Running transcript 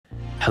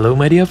Hello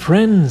my dear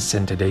friends,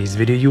 in today's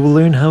video you will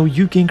learn how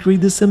you can create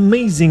this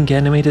amazing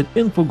animated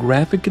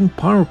infographic in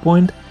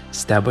PowerPoint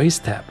step by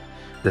step.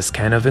 This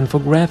kind of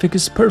infographic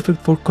is perfect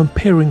for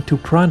comparing two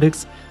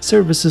products,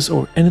 services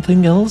or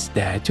anything else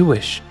that you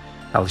wish.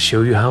 I'll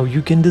show you how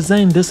you can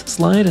design this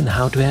slide and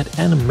how to add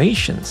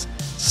animations.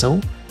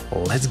 So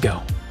let's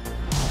go.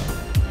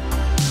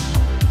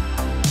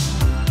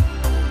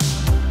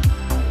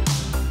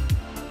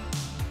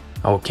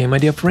 Okay my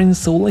dear friends,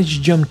 so let's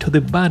jump to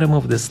the bottom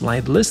of the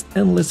slide list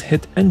and let's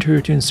hit enter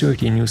to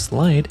insert a new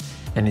slide.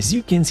 And as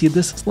you can see,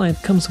 this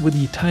slide comes with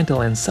the title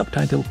and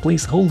subtitle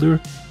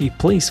placeholder, a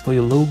place for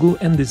your logo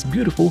and this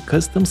beautiful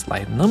custom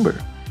slide number.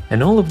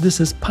 And all of this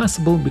is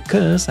possible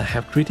because I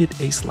have created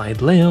a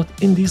slide layout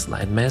in the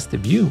slide master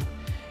view.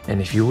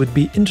 And if you would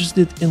be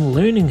interested in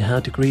learning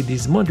how to create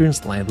these modern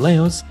slide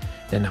layouts,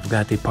 then I've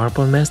got a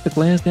PowerPoint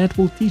masterclass that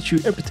will teach you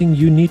everything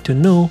you need to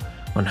know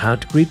on how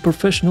to create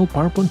professional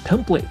PowerPoint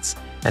templates,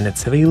 and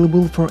it's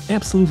available for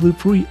absolutely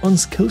free on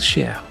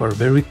Skillshare, who are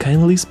very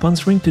kindly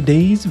sponsoring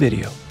today's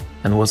video.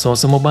 And what's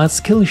awesome about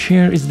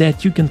Skillshare is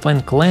that you can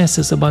find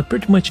classes about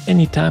pretty much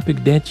any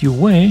topic that you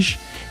wish,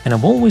 and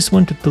I've always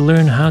wanted to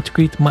learn how to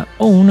create my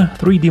own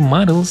 3D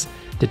models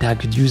that I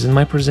could use in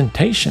my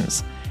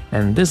presentations.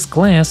 And this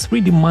class,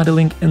 3D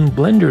Modeling in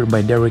Blender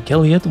by Derek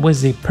Elliott,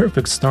 was a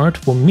perfect start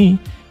for me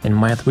in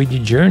my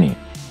 3D journey.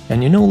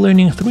 And you know,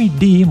 learning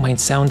 3D might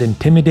sound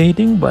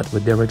intimidating, but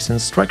with Derek's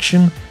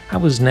instruction, I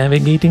was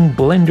navigating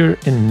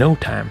Blender in no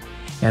time.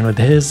 And with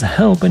his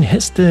help and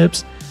his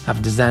tips,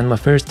 I've designed my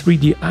first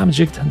 3D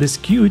object, this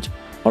cute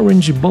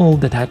orange ball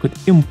that I could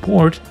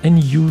import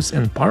and use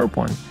in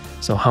PowerPoint.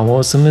 So how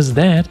awesome is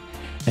that?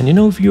 And you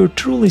know, if you're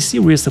truly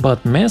serious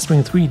about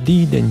mastering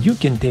 3D, then you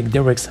can take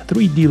Derek's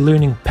 3D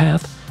learning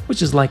path,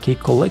 which is like a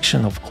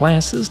collection of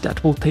classes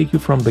that will take you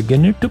from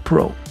beginner to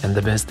pro. And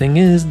the best thing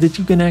is that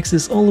you can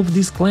access all of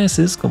these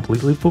classes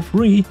completely for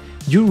free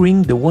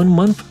during the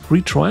 1-month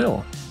free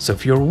trial. So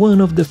if you're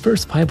one of the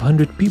first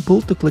 500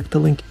 people to click the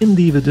link in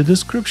the video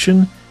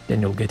description,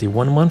 then you'll get a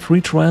 1-month free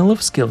trial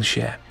of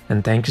Skillshare.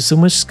 And thank you so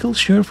much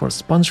Skillshare for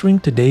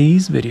sponsoring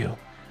today's video.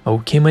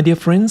 Okay my dear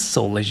friends,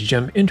 so let's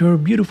jump into our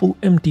beautiful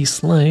empty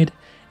slide,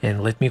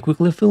 and let me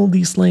quickly fill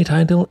the slide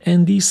title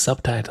and the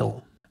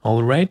subtitle.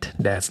 Alright,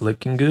 that's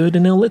looking good,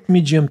 and now let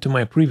me jump to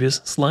my previous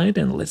slide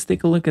and let's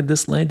take a look at the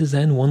slide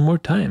design one more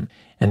time.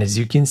 And as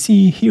you can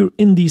see here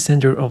in the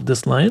center of the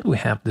slide, we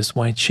have this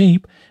white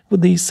shape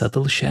with a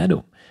subtle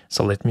shadow.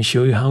 So let me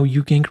show you how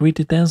you can create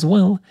it as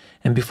well.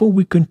 And before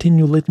we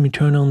continue, let me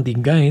turn on the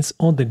guides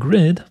or the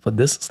grid for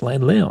this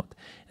slide layout.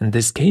 In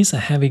this case, I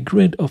have a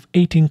grid of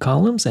 18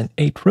 columns and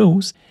 8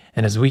 rows.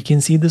 And as we can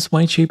see, this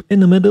white shape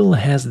in the middle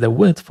has the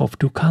width of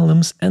 2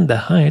 columns and the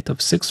height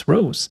of 6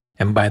 rows.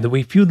 And by the way,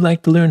 if you'd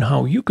like to learn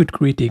how you could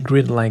create a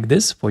grid like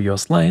this for your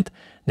slide,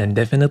 then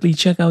definitely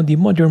check out the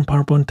Modern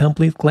PowerPoint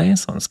Template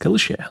class on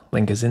Skillshare.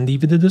 Link is in the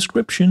video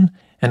description.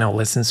 And now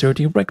let's insert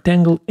a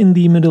rectangle in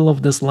the middle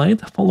of the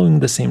slide following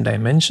the same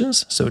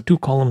dimensions, so 2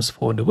 columns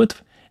for the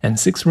width and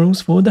 6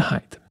 rows for the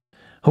height.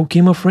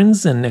 Okay my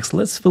friends, and next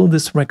let's fill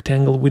this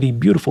rectangle with a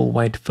beautiful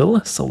white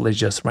fill. So let's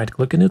just right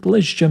click on it,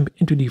 let's jump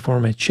into the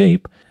format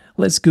shape.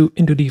 Let's go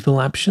into the fill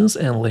options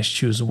and let's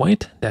choose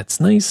white,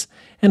 that's nice.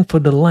 And for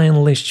the line,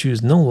 let's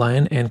choose no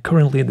line, and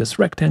currently this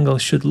rectangle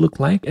should look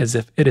like as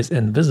if it is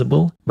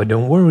invisible. But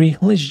don't worry,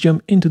 let's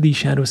jump into the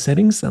shadow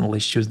settings and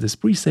let's choose this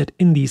preset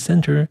in the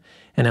center.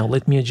 And now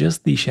let me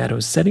adjust the shadow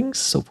settings.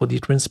 So for the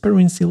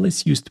transparency,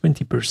 let's use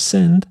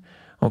 20%.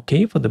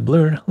 Okay, for the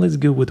blur, let's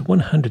go with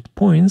 100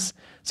 points.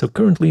 So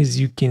currently, as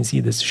you can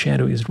see, this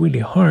shadow is really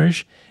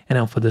harsh. And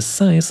now for the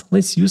size,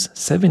 let's use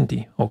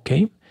 70,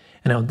 okay?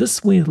 And now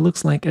this way it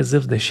looks like as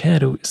if the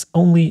shadow is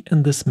only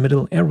in this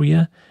middle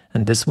area,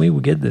 and this way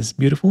we get this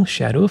beautiful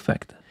shadow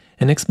effect.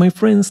 And next my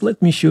friends,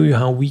 let me show you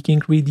how we can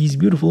create these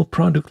beautiful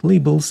product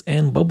labels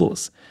and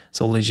bubbles.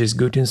 So let's just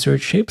go to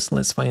insert shapes,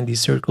 let's find the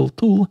circle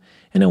tool,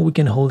 and now we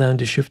can hold down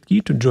the shift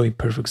key to draw a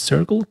perfect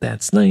circle,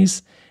 that's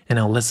nice. And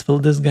now let's fill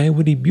this guy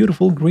with a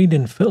beautiful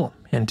gradient fill.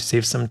 And to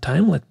save some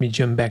time, let me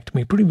jump back to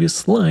my previous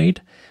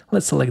slide.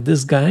 Let's select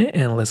this guy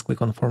and let's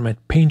click on Format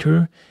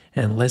Painter.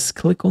 And let's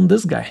click on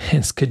this guy.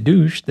 And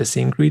skadoosh, the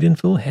same gradient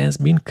fill has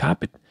been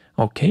copied.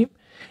 Okay.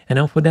 And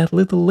now for that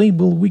little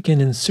label, we can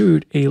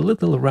insert a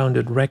little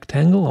rounded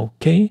rectangle.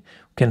 Okay.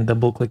 We can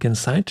double click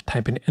inside to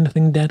type in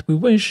anything that we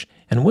wish.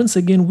 And once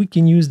again, we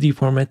can use the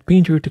Format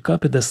Painter to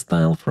copy the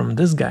style from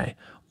this guy.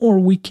 Or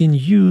we can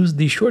use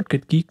the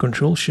shortcut key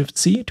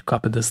Ctrl-Shift-C to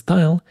copy the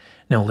style.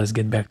 Now let's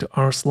get back to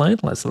our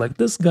slide, let's select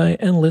this guy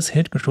and let's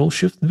hit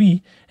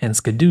Ctrl-Shift-V, and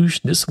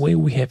skadoosh, this way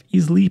we have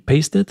easily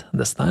pasted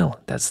the style,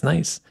 that's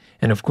nice.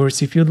 And of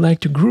course, if you'd like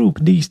to group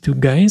these two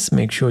guys,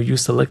 make sure you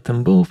select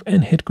them both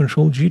and hit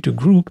Ctrl-G to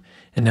group,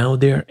 and now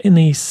they're in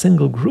a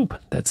single group,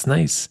 that's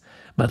nice.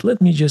 But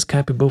let me just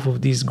copy both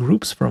of these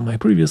groups from my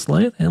previous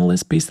slide and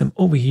let's paste them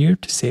over here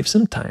to save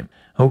some time.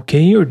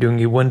 Okay, you're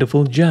doing a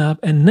wonderful job,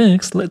 and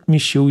next let me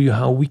show you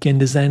how we can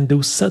design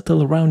those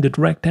subtle rounded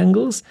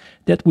rectangles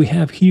that we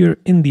have here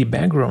in the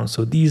background,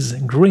 so these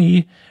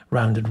gray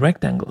rounded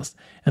rectangles.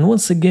 And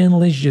once again,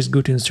 let's just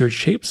go to insert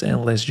shapes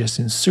and let's just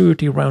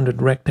insert a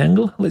rounded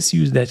rectangle. Let's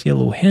use that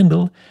yellow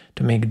handle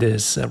to make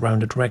this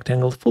rounded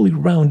rectangle fully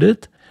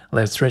rounded.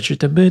 Let's stretch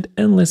it a bit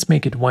and let's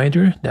make it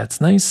wider. That's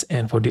nice.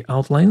 And for the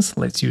outlines,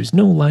 let's use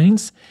no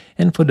lines.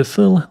 And for the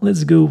fill,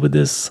 let's go with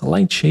this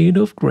light shade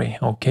of gray.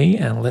 Okay,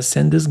 and let's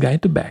send this guy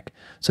to back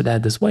so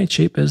that this white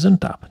shape is on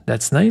top.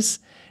 That's nice.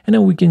 And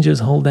now we can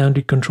just hold down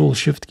the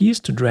Ctrl-Shift keys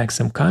to drag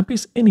some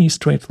copies in a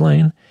straight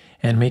line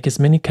and make as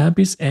many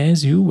copies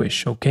as you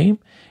wish, okay?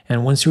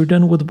 And once you're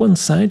done with one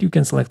side, you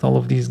can select all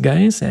of these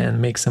guys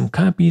and make some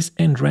copies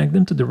and drag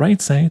them to the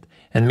right side.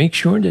 And make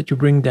sure that you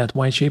bring that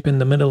white shape in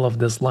the middle of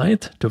the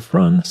slide to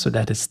front so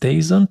that it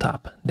stays on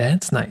top.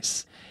 That's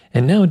nice.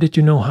 And now that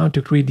you know how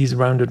to create these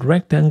rounded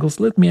rectangles,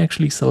 let me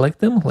actually select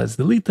them, let's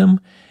delete them,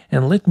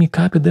 and let me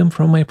copy them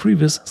from my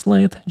previous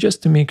slide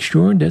just to make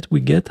sure that we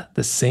get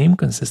the same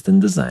consistent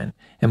design.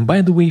 And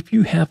by the way, if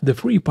you have the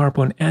free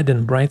PowerPoint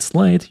add-in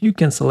BrightSlide, you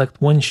can select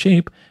one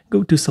shape,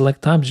 go to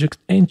Select Object,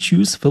 and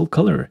choose Fill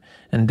Color.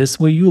 And this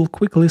way you'll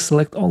quickly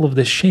select all of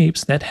the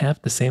shapes that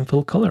have the same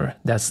fill color.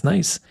 That's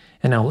nice.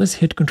 And now let's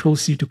hit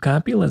Ctrl-C to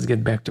copy, let's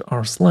get back to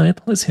our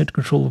slide, let's hit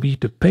Ctrl-V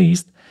to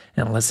paste,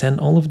 and let's send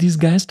all of these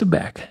guys to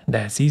back.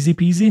 That's easy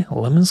peasy,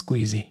 lemon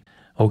squeezy.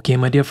 Okay,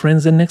 my dear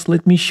friends, and next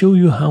let me show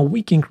you how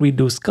we can create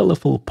those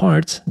colorful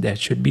parts that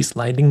should be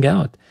sliding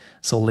out.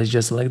 So let's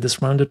just select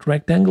this rounded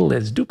rectangle,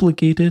 let's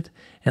duplicate it,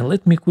 and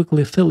let me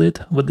quickly fill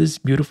it with this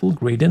beautiful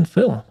gradient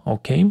fill,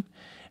 okay?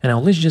 And now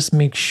let's just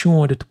make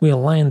sure that we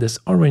align this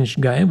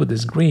orange guy with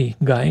this gray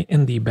guy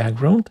in the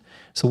background.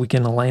 So we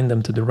can align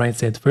them to the right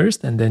side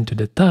first and then to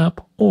the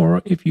top.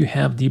 Or if you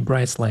have the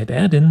BrightSlide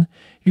add-in,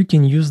 you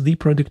can use the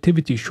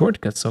productivity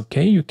shortcuts,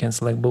 okay? You can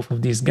select both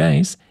of these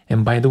guys.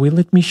 And by the way,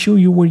 let me show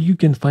you where you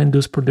can find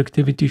those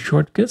productivity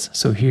shortcuts.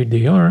 So here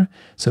they are.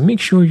 So make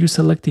sure you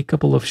select a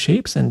couple of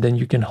shapes and then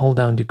you can hold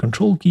down the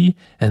Control key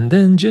and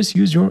then just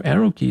use your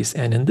arrow keys.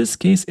 And in this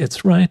case,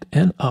 it's right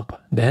and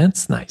up.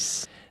 That's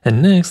nice.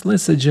 And next,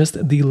 let's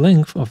adjust the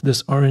length of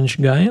this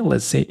orange guy.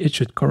 Let's say it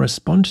should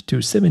correspond to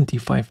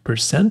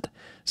 75%.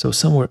 So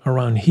somewhere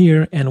around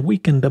here, and we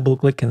can double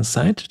click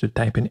inside to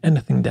type in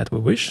anything that we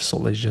wish. So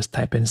let's just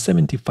type in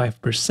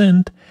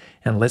 75%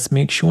 and let's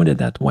make sure that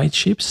that white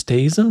shape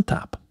stays on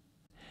top.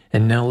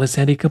 And now let's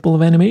add a couple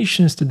of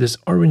animations to this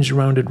orange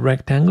rounded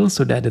rectangle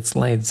so that it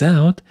slides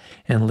out.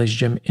 And let's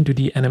jump into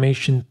the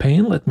animation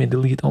pane. Let me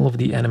delete all of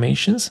the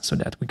animations so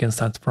that we can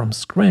start from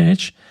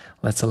scratch.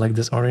 Let's select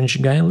this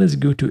orange guy. Let's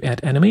go to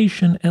add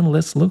animation and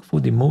let's look for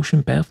the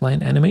motion path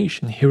line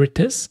animation. Here it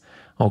is.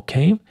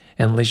 Okay.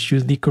 And let's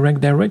choose the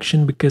correct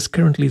direction because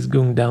currently it's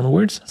going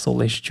downwards. So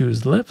let's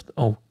choose left.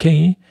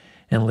 Okay.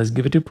 And let's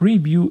give it a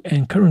preview.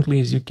 And currently,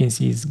 as you can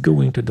see, it's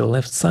going to the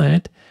left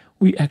side.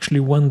 We actually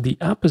want the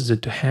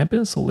opposite to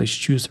happen, so let's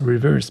choose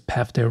reverse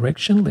path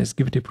direction. Let's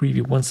give it a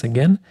preview once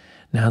again.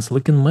 Now it's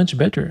looking much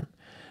better.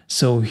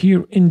 So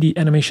here in the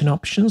animation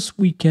options,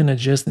 we can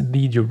adjust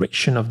the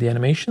duration of the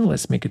animation.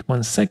 Let's make it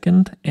 1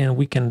 second, and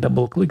we can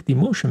double click the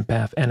motion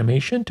path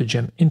animation to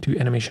jump into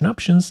animation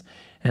options,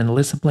 and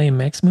let's apply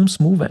maximum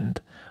smooth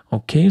end.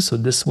 Okay, so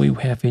this way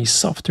we have a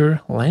softer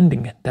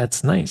landing.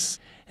 That's nice.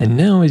 And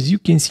now, as you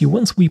can see,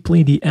 once we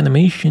play the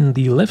animation,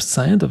 the left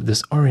side of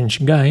this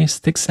orange guy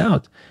sticks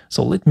out.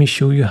 So let me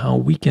show you how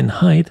we can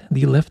hide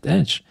the left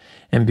edge.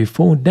 And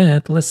before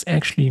that, let's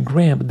actually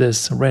grab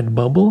this red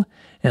bubble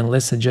and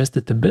let's adjust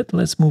it a bit.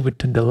 Let's move it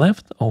to the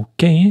left.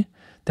 Okay,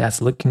 that's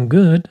looking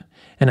good.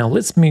 And now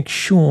let's make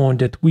sure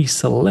that we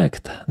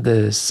select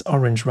this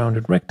orange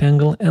rounded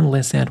rectangle and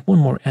let's add one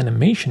more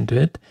animation to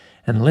it.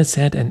 And let's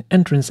add an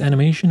entrance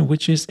animation,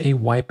 which is a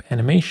wipe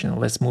animation.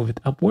 Let's move it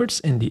upwards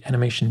in the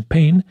animation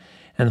pane.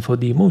 And for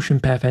the motion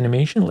path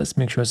animation, let's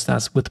make sure it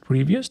starts with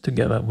previous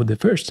together with the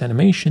first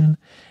animation.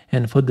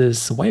 And for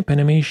this wipe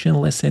animation,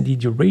 let's set the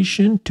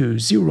duration to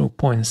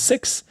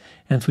 0.6.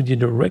 And for the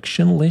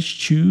direction, let's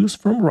choose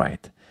from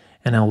right.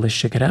 And now let's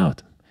check it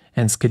out.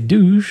 And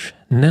skadoosh,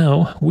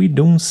 now we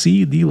don't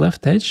see the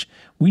left edge,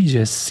 we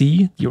just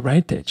see the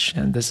right edge.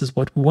 And this is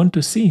what we want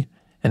to see.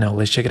 And now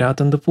let's check it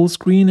out on the full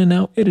screen, and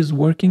now it is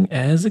working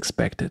as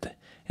expected.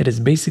 It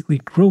is basically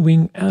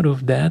growing out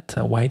of that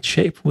white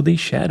shape with a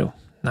shadow.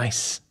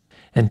 Nice.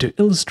 And to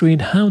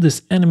illustrate how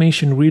this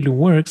animation really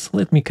works,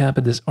 let me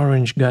copy this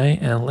orange guy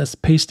and let's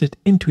paste it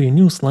into a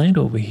new slide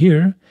over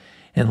here.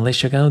 And let's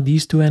check out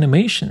these two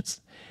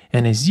animations.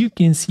 And as you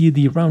can see,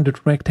 the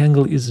rounded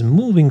rectangle is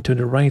moving to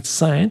the right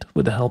side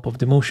with the help of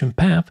the motion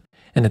path.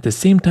 And at the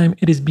same time,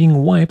 it is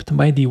being wiped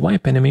by the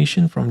wipe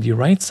animation from the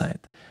right side.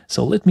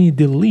 So let me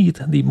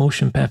delete the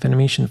motion path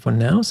animation for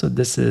now. So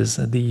this is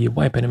the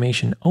wipe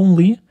animation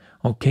only.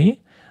 Okay.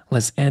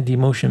 let's add the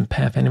motion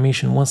path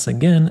animation once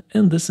again,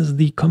 and this is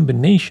the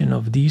combination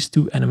of these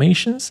two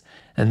animations,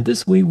 and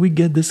this way we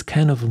get this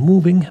kind of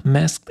moving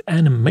masked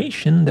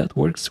animation that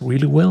works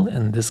really well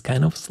in this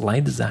kind of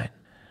slide design.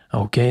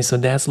 Okay, so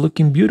that's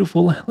looking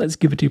beautiful. Let's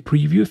give it a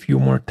preview a few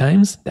more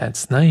times.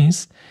 That's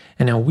nice.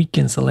 And now we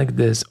can select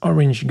this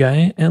orange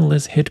guy and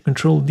let's hit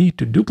Ctrl D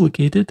to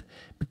duplicate it,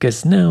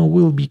 because now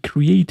we'll be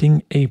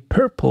creating a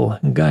purple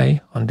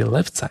guy on the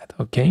left side,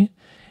 okay?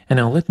 And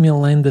now let me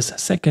align this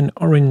second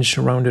orange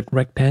rounded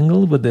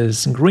rectangle with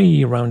this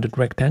gray rounded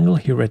rectangle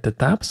here at the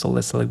top. So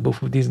let's select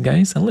both of these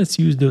guys and let's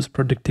use those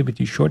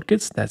productivity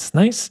shortcuts. That's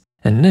nice.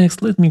 And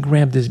next, let me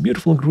grab this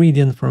beautiful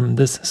gradient from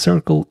this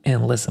circle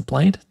and let's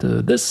apply it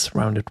to this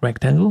rounded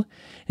rectangle.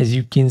 As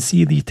you can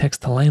see, the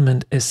text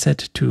alignment is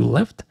set to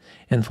left.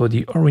 And for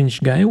the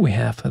orange guy, we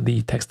have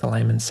the text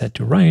alignment set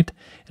to right.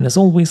 And as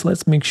always,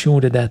 let's make sure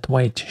that that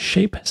white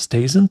shape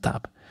stays on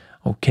top.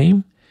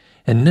 Okay.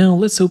 And now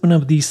let's open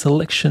up the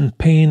selection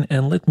pane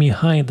and let me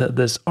hide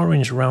this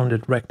orange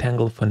rounded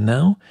rectangle for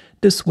now.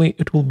 This way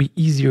it will be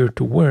easier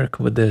to work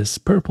with this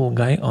purple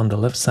guy on the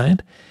left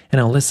side. And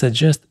now let's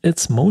adjust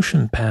its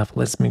motion path.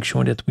 Let's make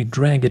sure that we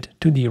drag it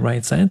to the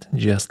right side,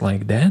 just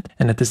like that.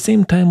 And at the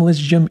same time, let's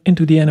jump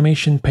into the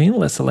animation pane.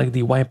 Let's select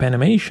the wipe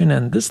animation,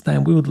 and this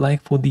time we would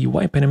like for the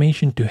wipe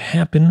animation to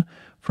happen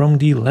from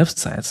the left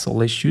side. So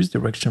let's choose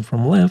direction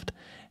from left.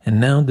 And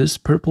now this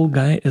purple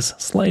guy is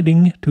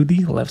sliding to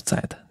the left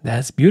side.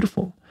 That's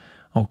beautiful.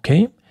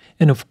 Okay.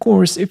 And of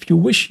course, if you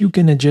wish, you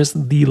can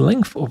adjust the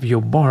length of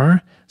your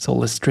bar. So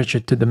let's stretch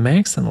it to the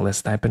max and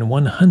let's type in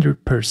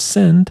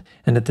 100%.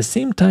 And at the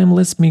same time,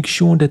 let's make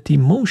sure that the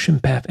motion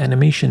path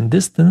animation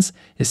distance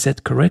is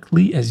set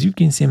correctly. As you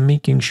can see, I'm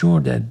making sure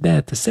that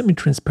that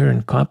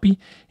semi-transparent copy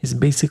is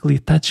basically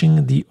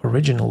touching the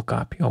original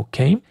copy.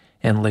 Okay.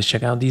 And let's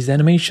check out these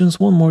animations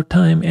one more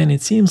time, and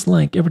it seems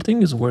like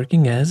everything is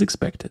working as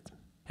expected.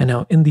 And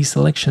now in the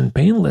selection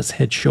pane, let's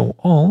hit show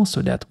all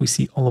so that we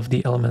see all of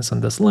the elements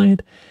on the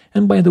slide.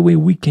 And by the way,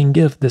 we can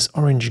give this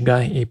orange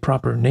guy a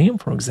proper name,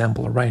 for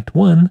example, right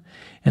one,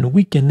 and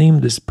we can name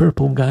this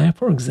purple guy,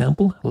 for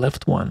example,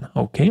 left one,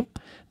 okay?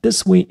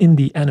 This way in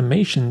the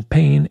animation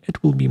pane,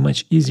 it will be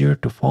much easier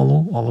to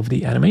follow all of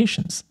the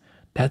animations.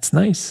 That's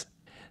nice.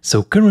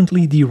 So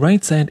currently the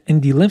right side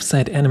and the left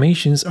side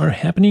animations are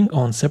happening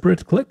on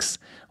separate clicks.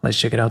 Let's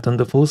check it out on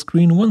the full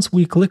screen. Once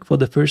we click for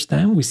the first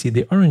time, we see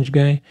the orange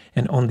guy,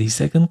 and on the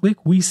second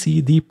click, we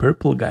see the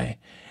purple guy.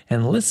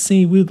 And let's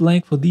say we'd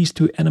like for these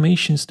two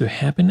animations to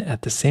happen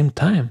at the same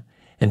time.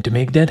 And to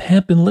make that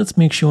happen, let's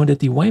make sure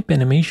that the wipe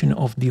animation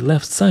of the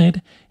left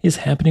side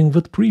is happening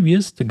with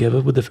previous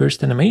together with the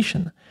first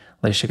animation.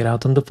 Let's check it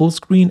out on the full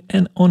screen,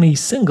 and on a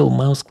single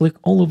mouse click,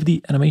 all of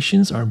the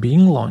animations are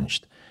being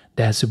launched.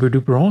 That's super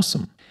duper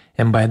awesome.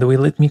 And by the way,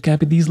 let me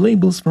copy these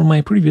labels from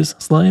my previous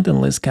slide and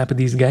let's copy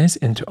these guys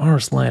into our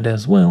slide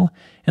as well.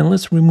 And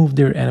let's remove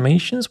their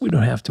animations. We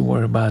don't have to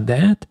worry about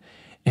that.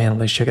 And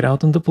let's check it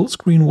out on the full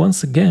screen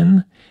once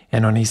again.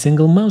 And on a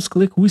single mouse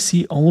click, we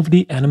see all of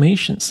the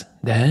animations.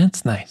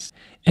 That's nice.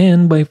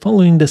 And by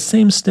following the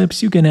same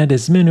steps, you can add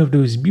as many of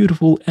those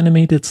beautiful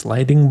animated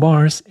sliding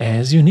bars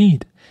as you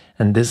need.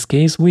 In this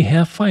case, we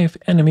have 5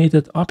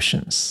 animated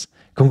options.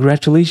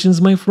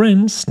 Congratulations, my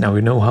friends! Now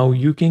you know how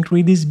you can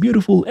create this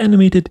beautiful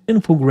animated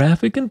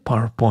infographic in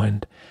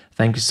PowerPoint.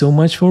 Thank you so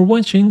much for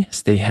watching.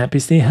 Stay happy,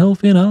 stay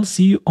healthy, and I'll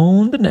see you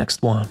on the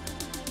next one.